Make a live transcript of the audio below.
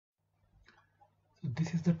So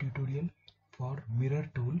this is the tutorial for mirror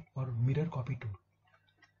tool or mirror copy tool.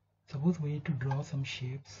 Suppose we need to draw some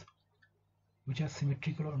shapes which are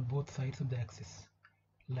symmetrical on both sides of the axis.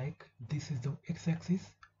 Like this is the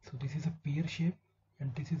x-axis, so this is a pear shape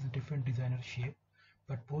and this is a different designer shape,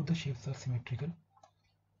 but both the shapes are symmetrical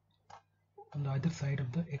on the either side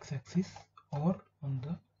of the x-axis or on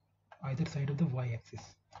the either side of the y-axis.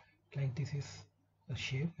 Like this is a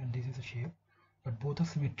shape and this is a shape, but both are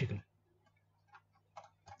symmetrical.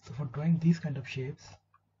 So for drawing these kind of shapes,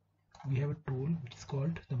 we have a tool which is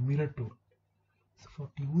called the mirror tool. So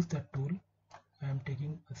to use that tool, I am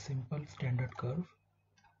taking a simple standard curve,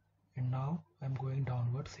 and now I am going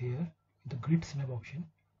downwards here in the grid snap option.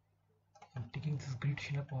 I'm taking this grid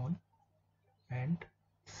snap on, and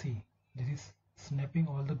see, this is snapping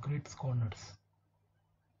all the grid's corners.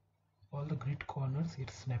 All the grid corners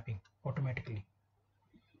it's snapping automatically.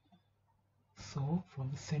 So from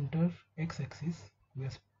the center x-axis, we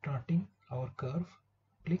are starting our curve.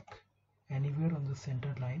 Click anywhere on the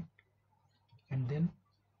center line and then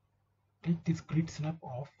click this grid snap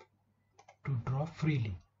off to draw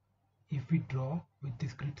freely. If we draw with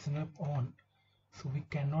this grid snap on, so we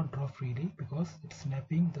cannot draw freely because it's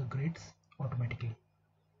snapping the grids automatically.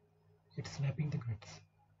 It's snapping the grids.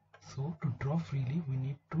 So to draw freely, we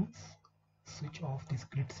need to switch off this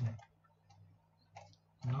grid snap.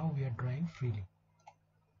 Now we are drawing freely.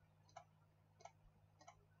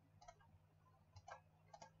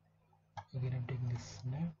 Again, I'm taking this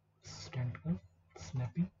snap, stand curve,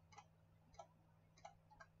 snapping.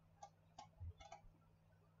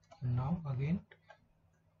 And now again,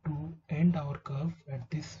 to end our curve at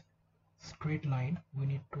this straight line, we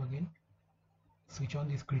need to again switch on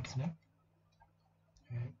this grid snap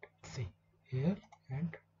and see here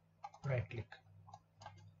and right click.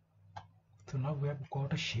 So now we have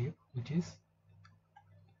got a shape which is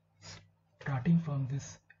starting from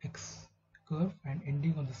this x curve and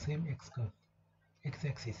ending on the same x curve, x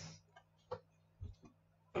axis.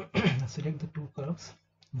 Select the two curves,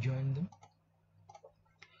 join them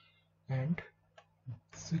and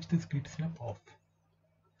switch this grid snap off.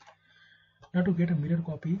 Now to get a mirror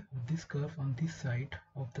copy of this curve on this side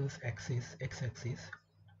of this axis, x-axis,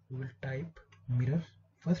 we will type mirror.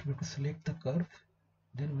 First we have to select the curve,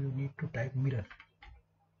 then we will need to type mirror,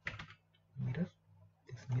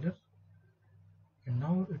 this mirror, and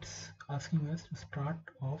now it's asking us to start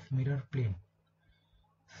off mirror plane.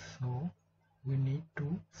 So we need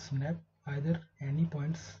to snap either any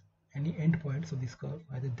end points of this curve,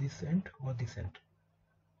 either this end or this end.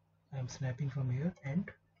 I am snapping from here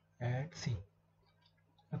and see,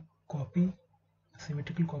 a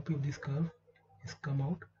symmetrical copy of this curve is come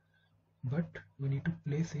out, but we need to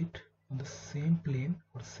place it on the same plane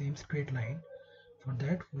or same straight line. For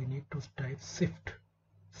that we need to type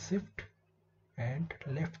shift and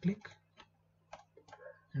left click,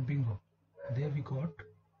 and bingo, there we got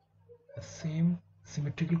the same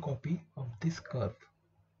symmetrical copy of this curve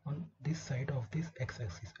on this side of this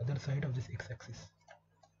x-axis, other side of this x-axis.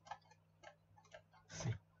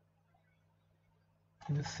 See,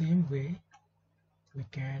 in the same way we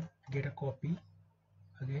can get a copy.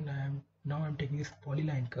 Again, I'm taking this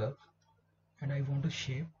polyline curve and I want a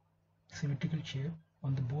shape, symmetrical shape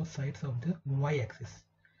on the both sides of the y-axis.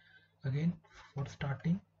 Again, for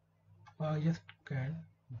starting, I just can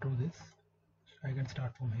do this. I can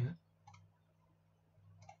start from here,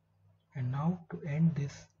 and now to end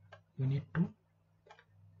this we need to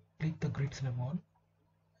click the grid snap on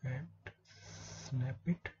and snap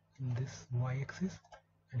it in this y-axis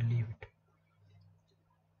and leave it.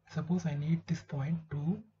 Suppose I need this point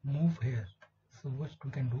to move here, so what we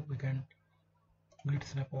can do, we can grid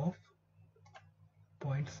snap off,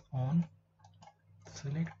 points on,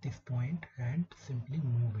 select this point and simply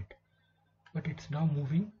move it, but it's now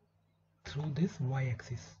moving through this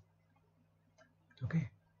y-axis. Okay,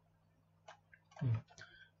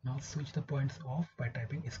 now switch the points off by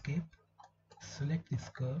typing escape. Select this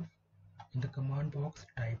curve, in the command box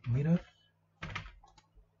type mirror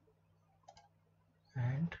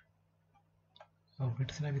and our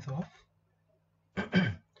grid snap is off.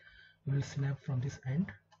 We will snap from this end,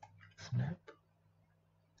 snap,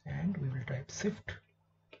 and we will type shift.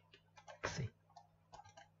 See,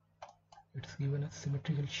 it's given a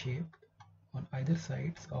symmetrical shape on either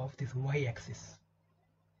sides of this y-axis.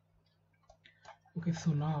 Okay,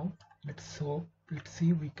 so now let's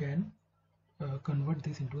see we can convert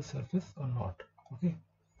this into a surface or not. Okay,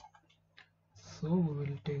 so we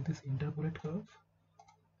will take this interpolate curve,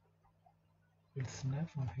 we'll snap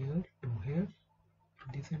from here to here,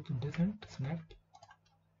 to this end to this end, snap,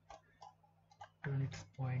 turn its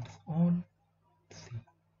points on. See,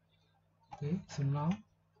 Okay, so now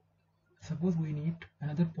suppose we need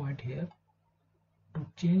another point here to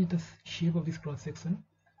change the shape of this cross section.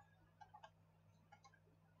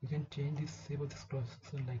 We can change this shape of this cross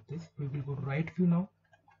section like this. We will go to right view now.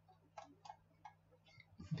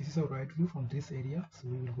 This is our right view from this area, so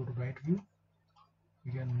we will go to right view.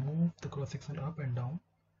 We can move the cross section up and down.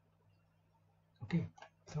 Okay,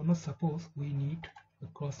 so now suppose we need a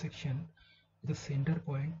cross section with the center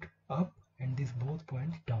point up and these both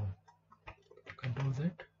points down. Control Z,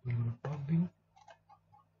 we will go to top view.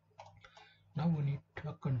 Now we need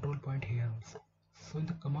a control point here also. So in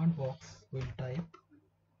the command box we will type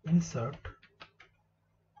insert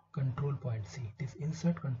control point. See, this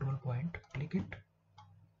insert control point, click it,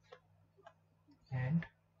 and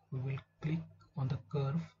we will click on the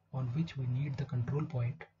curve on which we need the control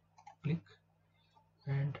point. Click,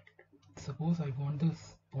 and suppose I want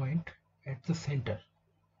this point at the center.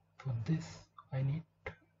 For this I need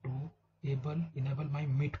to enable my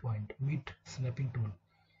midpoint, mid snapping tool.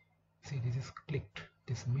 See, this is clicked,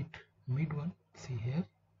 this mid one. See here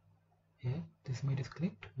this mid is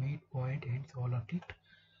clicked, mid, point, ends all are clicked.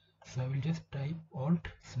 So I will just type alt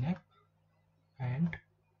snap and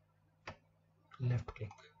left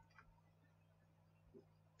click.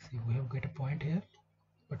 See, we have got a point here,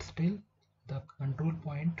 but still the control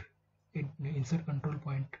point, insert control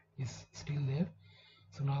point is still there.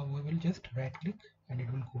 So now we will just right click and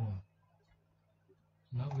it will go on.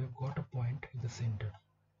 Now we have got a point in the center.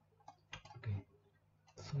 Okay,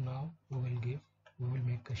 so now we will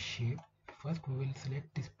make a shape. First we will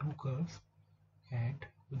select these two curves, and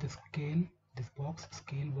with the scale, this box,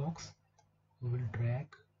 scale box, we will drag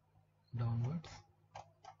downwards,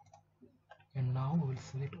 and now we will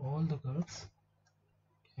select all the curves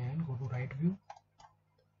and go to right view,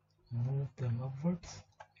 move them upwards,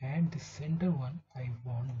 and the center one I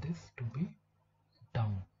want this to be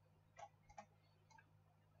down,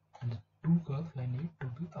 and the two curves I need to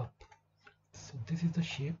be up. So this is the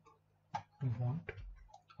shape we want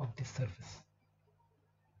of this surface.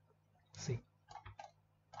 See,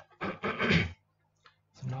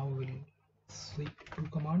 so now we will switch to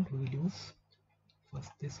command. We will use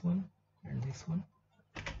first this one and this one,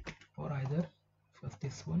 or either first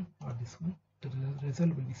this one or this one. The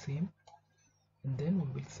result will be same, and then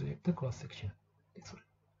we will select the cross section, this one,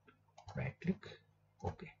 right click,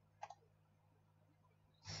 OK.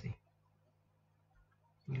 See,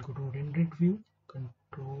 we will go to rendered view,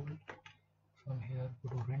 control from here, go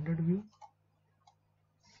to rendered view.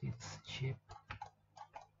 See its shape,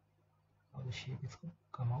 how the shape is going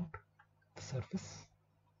to come out, the surface.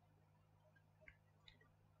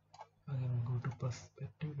 Again go to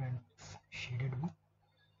perspective and shaded view.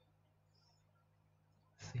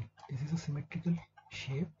 See, this is a symmetrical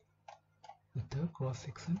shape with the cross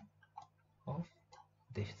section of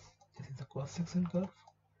this. This is the cross section curve,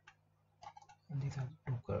 and these are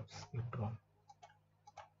the two curves we have drawn.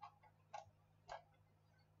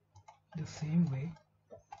 The same way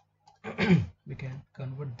we can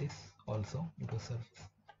convert this also into a surface.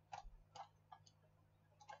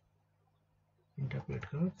 Interpolate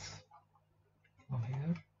curves from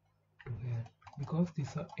here to here. Because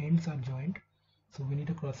these ends are joined, so we need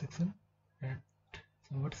a cross section at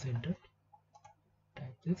somewhat center.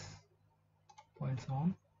 Type this, points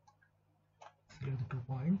on, select the 2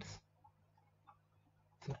 points.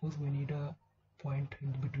 Suppose we need a point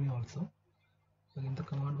in between also. So in the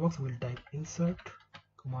command box we will type insert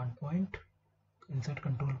command point, insert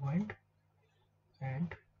control point,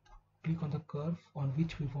 and click on the curve on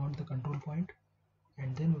which we want the control point,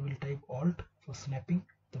 and then we will type alt for snapping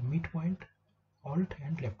the midpoint, alt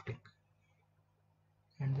and left click,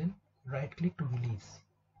 and then right click to release.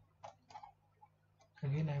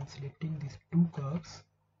 Again I am selecting these two curves,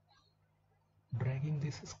 dragging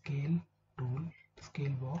this scale tool,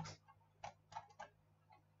 scale box,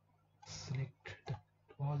 select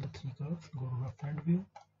all the 3 curves, go to the front view,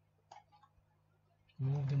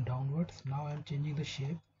 move them downwards. Now I am changing the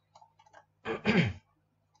shape.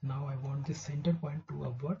 Now I want this center point to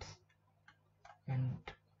upwards and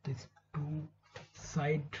these 2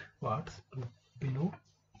 side parts to below.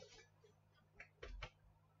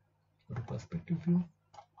 Go to perspective view,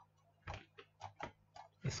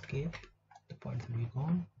 escape, the points will be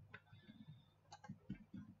gone,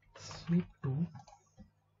 sweep to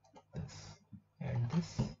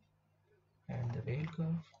this and the rail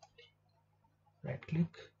curve, right click.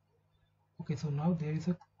 Okay, so now there is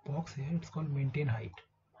a box here, it's called maintain height.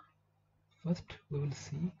 First we will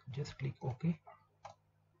see, just click OK.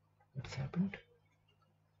 What's happened?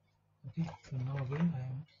 Okay, so now again I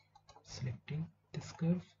am selecting this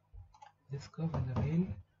curve and the rail,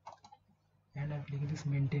 and I am clicking this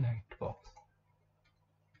maintain height box.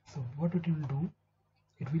 So what it will do,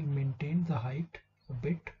 it will maintain the height a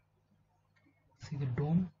bit. See, the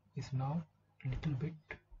dome is now a little bit,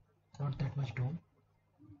 not that much dome.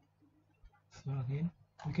 So again,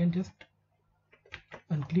 we can just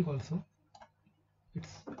unclick also. It's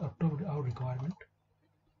up to our requirement.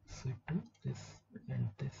 Switch to this and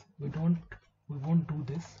this. We won't do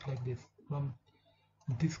this like this. From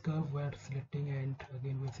this curve we are selecting, and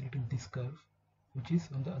again we are selecting this curve, which is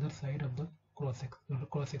on the other side of the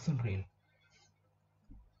cross section rail.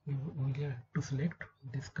 We get to select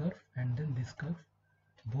this curve and then this curve.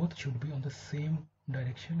 Both should be on the same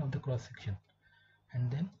direction of the cross section,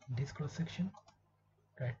 and then this cross section,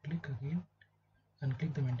 right click again,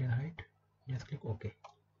 unclick the maintain height, just click OK.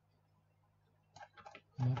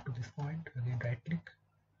 Move to this point, again right click,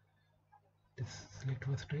 this select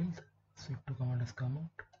was trailed, switch to command as come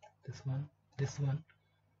out, this one,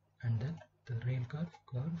 and then the rail curve,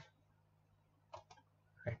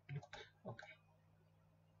 right click, OK.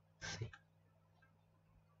 See,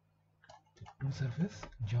 the two surfaces,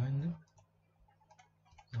 join them,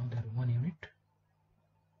 now they are one unit.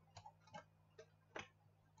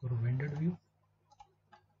 Go to rendered view,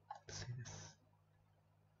 see this.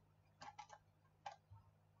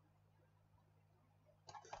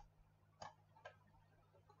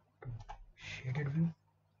 To shaded view,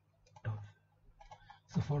 top.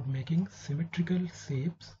 So for making symmetrical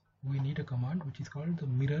shapes, we need a command which is called the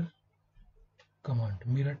mirror command,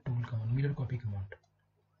 mirror tool command, mirror copy command.